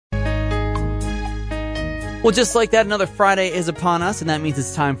Well, just like that, another Friday is upon us, and that means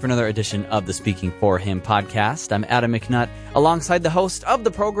it's time for another edition of the Speaking for Him podcast. I'm Adam McNutt, alongside the host of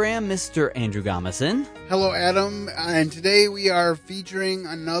the program, Mr. Andrew Gomison. Hello, Adam, and today we are featuring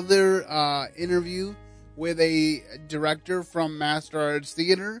another interview with a director from Master Arts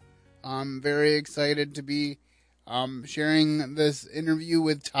Theater. I'm very excited to be sharing this interview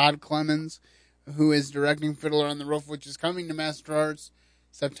with Todd Clemens, who is directing Fiddler on the Roof, which is coming to Master Arts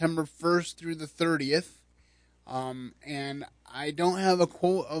September 1st through the 30th. And I don't have a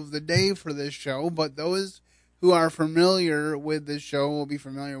quote of the day for this show, but those who are familiar with this show will be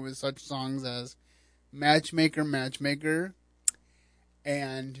familiar with such songs as Matchmaker, Matchmaker,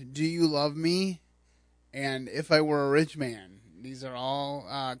 and Do You Love Me, and If I Were a Rich Man. These are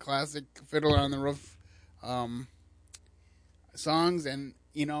all classic Fiddler on the Roof songs, and,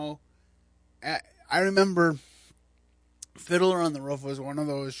 you know, I remember Fiddler on the Roof was one of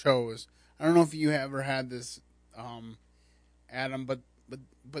those shows. I don't know if you ever had this, Adam, but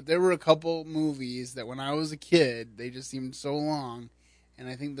there were a couple movies that when I was a kid, they just seemed so long, and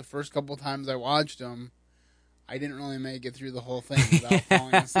I think the first couple times I watched them, I didn't really make it through the whole thing without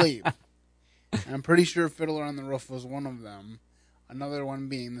falling asleep. And I'm pretty sure Fiddler on the Roof was one of them. Another one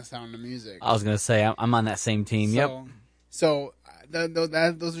being The Sound of Music. I was going to say, I'm on that same team, yep. So those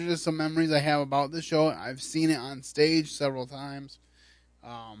are just some memories I have about the show. I've seen it on stage several times.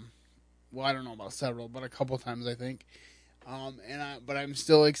 Well, I don't know about several, but a couple times, I think. But I'm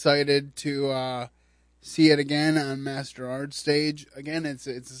still excited to see it again on Master Arts stage. Again, it's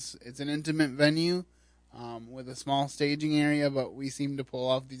an intimate venue with a small staging area, but we seem to pull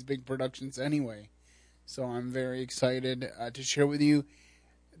off these big productions anyway. So I'm very excited to share with you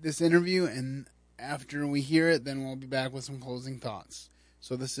this interview, and after we hear it, then we'll be back with some closing thoughts.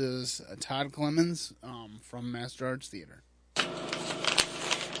 So this is Todd Clemens from Master Arts Theater.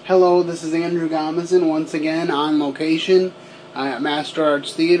 Hello, this is Andrew Gomison once again on location at Master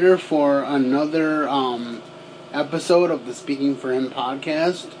Arts Theater for another episode of the Speaking for Him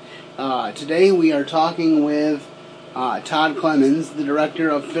podcast. Today we are talking with Todd Clemens, the director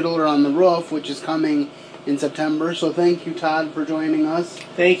of Fiddler on the Roof, which is coming in September. So thank you, Todd, for joining us.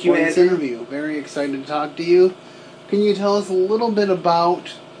 Thank you, for this interview. Very excited to talk to you. Can you tell us a little bit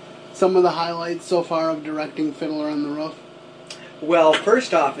about some of the highlights so far of directing Fiddler on the Roof? Well,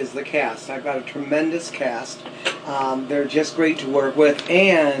 first off is the cast. I've got a tremendous cast. They're just great to work with,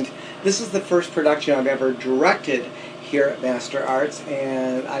 and this is the first production I've ever directed here at Master Arts,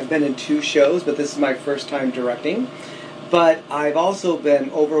 and I've been in 2 shows, but this is my first time directing. But I've also been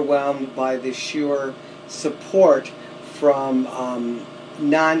overwhelmed by the sheer support from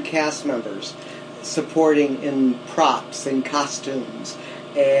non-cast members, supporting in props and costumes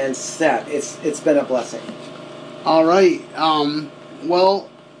and set. It's been a blessing. All right.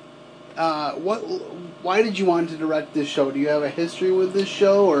 Why did you want to direct this show? Do you have a history with this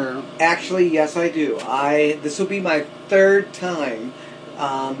show, or? Actually, yes, I do. This will be my 3rd time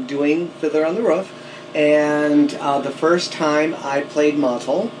doing Fiddler on the Roof, and the first time I played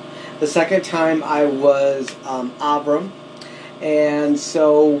Montel. The second time I was Avram, and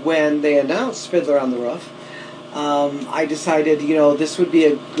so when they announced Fiddler on the Roof, I decided, this would be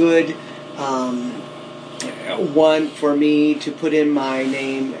a good one for me to put in my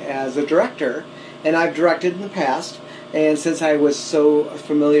name as a director. And I've directed in the past, and since I was so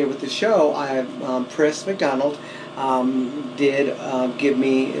familiar with the show, Pris McDonald did give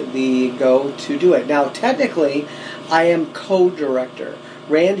me the go to do it. Now, technically, I am co-director.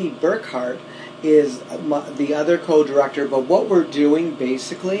 Randy Burkhart is the other co-director, but what we're doing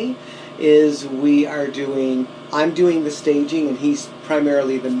basically is I'm doing the staging, and he's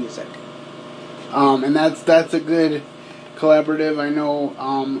primarily the music. And that's a good collaborative. I know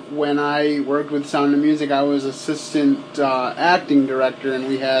when I worked with Sound of Music, I was assistant acting director, and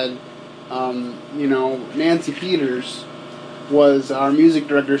we had, Nancy Peters was our music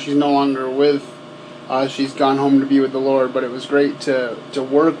director. She's no longer with us. She's gone home to be with the Lord, but it was great to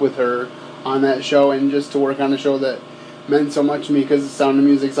work with her on that show, and just to work on a show that meant so much to me, because Sound of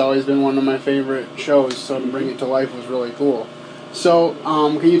Music's always been one of my favorite shows, so to bring it to life was really cool. So,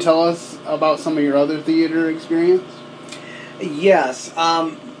 can you tell us about some of your other theater experience? Yes.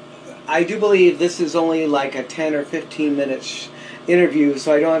 I do believe this is only like a 10 or 15 minute interview,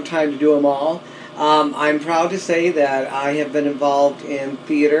 so I don't have time to do them all. I'm proud to say that I have been involved in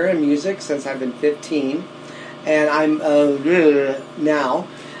theater and music since I've been 15, and I'm now.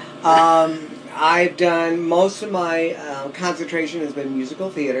 I've done, most of my concentration has been musical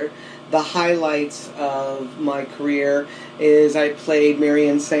theater. The highlights of my career is I played Mary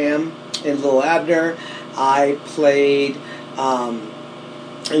and Sam in Little Abner. I played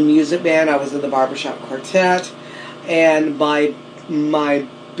in music band. I was in the barbershop quartet. And my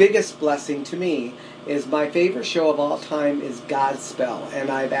biggest blessing to me is my favorite show of all time is Godspell. And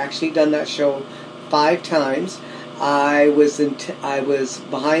I've actually done that show 5 times. I was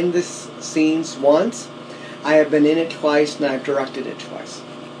behind the scenes once. I have been in it twice, and I've directed it twice.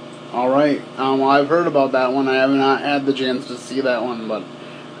 All right. Well, I've heard about that one. I have not had the chance to see that one, but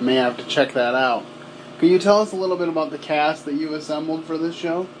I may have to check that out. Can you tell us a little bit about the cast that you assembled for this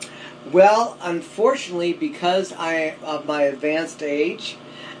show? Well, unfortunately, because of my advanced age,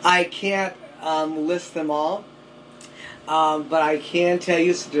 I can't list them all. But I can tell you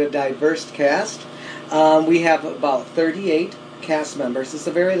it's a diverse cast. We have about 38 cast members. It's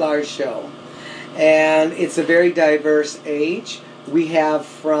a very large show. And it's a very diverse age. We have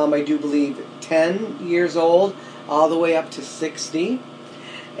from, I do believe, 10 years old all the way up to 60.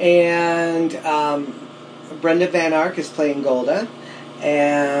 And Brenda Van Ark is playing Golda.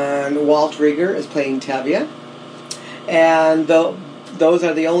 And Walt Rieger is playing Tevye. And those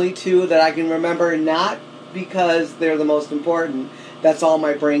are the only 2 that I can remember, not because they're the most important. That's all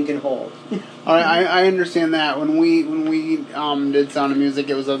my brain can hold. All right, I understand that. When we did Sound of Music,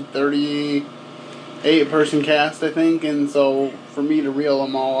 it was a 38-person cast, I think, and so for me to reel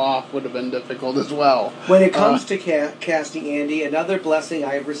them all off would have been difficult as well. When it comes to casting, Andy, another blessing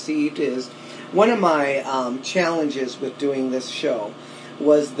I've received is one of my challenges with doing this show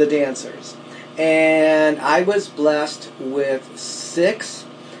was the dancers. And I was blessed with 6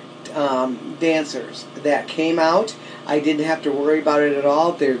 dancers that came out. I didn't have to worry about it at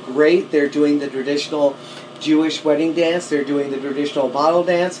all. They're great. They're doing the traditional Jewish wedding dance. They're doing the traditional bottle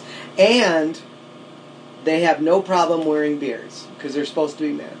dance. And they have no problem wearing beards because they're supposed to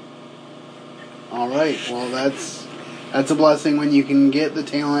be men. All right. Well, that's a blessing when you can get the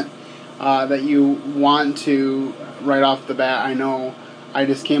talent that you want to right off the bat. I know I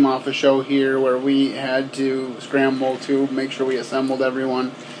just came off a show here where we had to scramble to make sure we assembled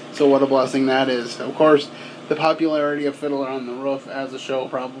everyone. So what a blessing that is. Of course, the popularity of Fiddler on the Roof as a show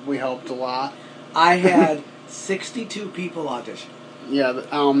probably helped a lot. I had 62 people audition. Yeah,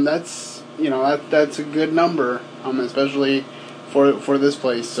 that's that's a good number, especially for this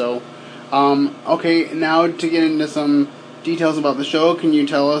place. So, okay, now to get into some details about the show, can you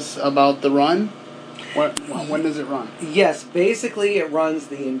tell us about the run? When does it run? Yes, basically it runs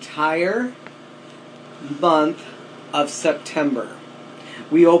the entire month of September.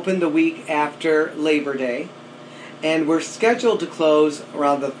 We open the week after Labor Day, and we're scheduled to close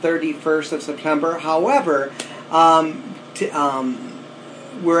around the 31st of September. However,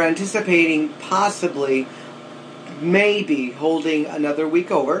 we're anticipating possibly, maybe, holding another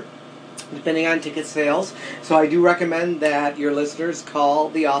week over, depending on ticket sales. So I do recommend that your listeners call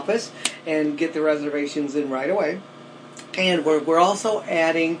the office and get the reservations in right away. And we're also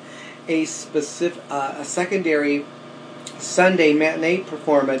adding a secondary Sunday matinee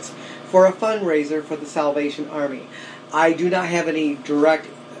performance for a fundraiser for the Salvation Army. I do not have any direct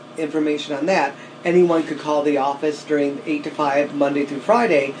information on that. Anyone could call the office during 8 to 5, Monday through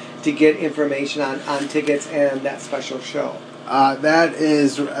Friday, to get information on tickets and that special show.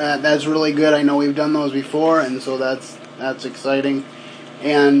 That's really good. I know we've done those before, and so that's exciting.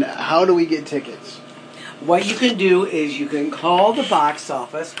 And how do we get tickets? What you can do is you can call the box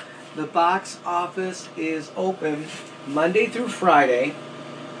office. The box office is open Monday through Friday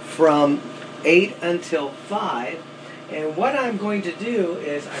from 8 until 5. And what I'm going to do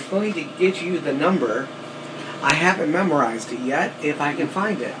is I'm going to get you the number. I haven't memorized it yet, if I can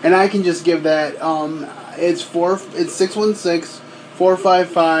find it. And I can just give that. It's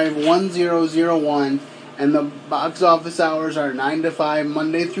 616-455-1001, and the box office hours are 9 to 5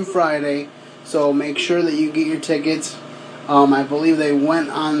 Monday through Friday. So make sure that you get your tickets. I believe they went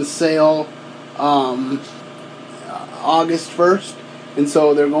on sale August 1st, and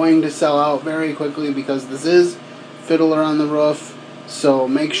so they're going to sell out very quickly because this is Fiddler on the Roof. So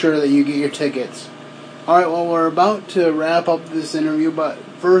make sure that you get your tickets. All right, well, we're about to wrap up this interview, but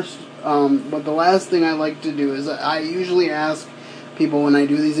first, but the last thing I like to do is I usually ask people when I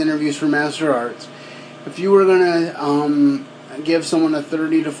do these interviews for Master Arts, if you were going to give someone a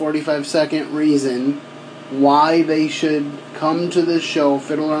 30 to 45 second reason why they should come to this show,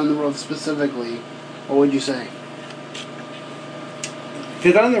 Fiddler on the Roof specifically, what would you say?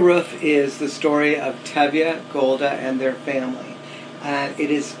 Fiddler on the Roof is the story of Tevye, Golda, and their family. And it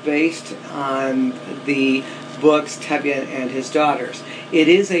is based on the books Tevye and his daughters. It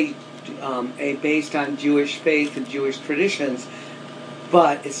is a based on Jewish faith and Jewish traditions,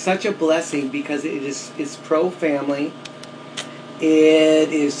 but it's such a blessing because it's pro-family,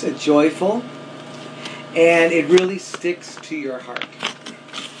 it is joyful, and it really sticks to your heart.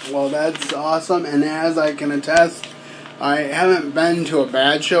 Well, that's awesome, and as I can attest, I haven't been to a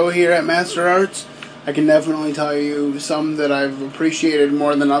bad show here at Master Arts. I can definitely tell you some that I've appreciated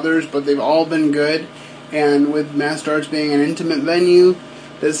more than others, but they've all been good. And with Master Arts being an intimate venue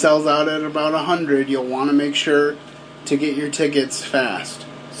that sells out at about 100, you'll want to make sure to get your tickets fast.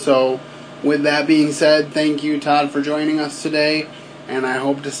 So, with that being said, thank you, Todd, for joining us today, and I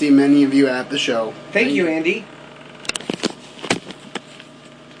hope to see many of you at the show. Thank you, Andy.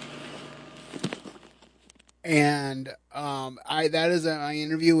 And that is my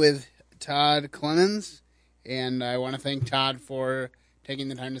interview with Todd Clemens, and I want to thank Todd for taking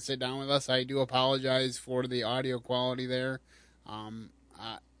the time to sit down with us. I do apologize for the audio quality there.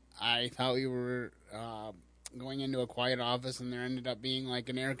 I thought we were going into a quiet office, and there ended up being like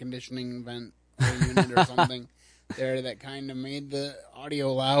an air conditioning vent or unit or something there that kind of made the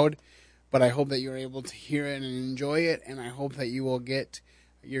audio loud. But I hope that you're able to hear it and enjoy it, and I hope that you will get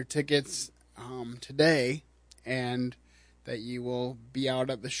your tickets today, and that you will be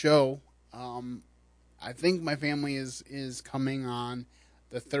out at the show. I think my family is coming on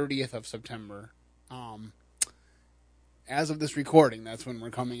the 30th of September. As of this recording, that's when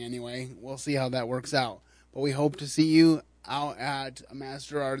we're coming anyway. We'll see how that works out. But we hope to see you out at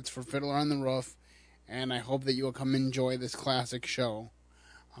Master Arts for Fiddler on the Roof, and I hope that you will come enjoy this classic show.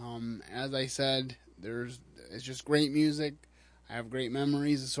 As I said, it's just great music. I have great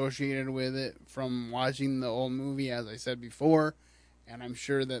memories associated with it from watching the old movie, as I said before, and I'm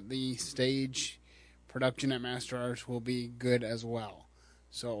sure that the stage production at Master Arts will be good as well.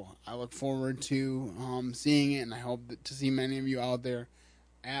 So I look forward to seeing it, and I hope to see many of you out there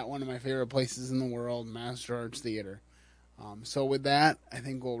at one of my favorite places in the world, Master Arts Theater. So with that, I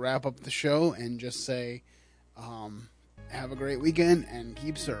think we'll wrap up the show and just say have a great weekend and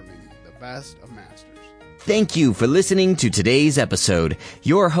keep serving the best of masters. Thank you for listening to today's episode.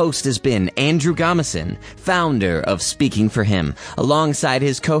 Your host has been Andrew Gomison, founder of Speaking for Him, alongside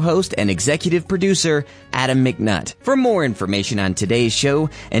his co-host and executive producer, Adam McNutt. For more information on today's show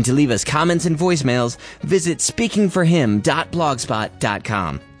and to leave us comments and voicemails, visit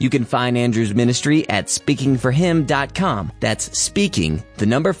speakingforhim.blogspot.com. You can find Andrew's ministry at speakingforhim.com. That's speaking,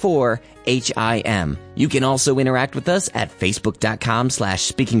 4, HIM. You can also interact with us at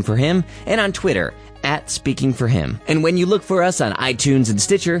facebook.com/speakingforhim and on Twitter @SpeakingForHim. And when you look for us on iTunes and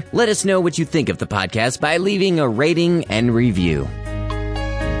Stitcher, let us know what you think of the podcast by leaving a rating and review.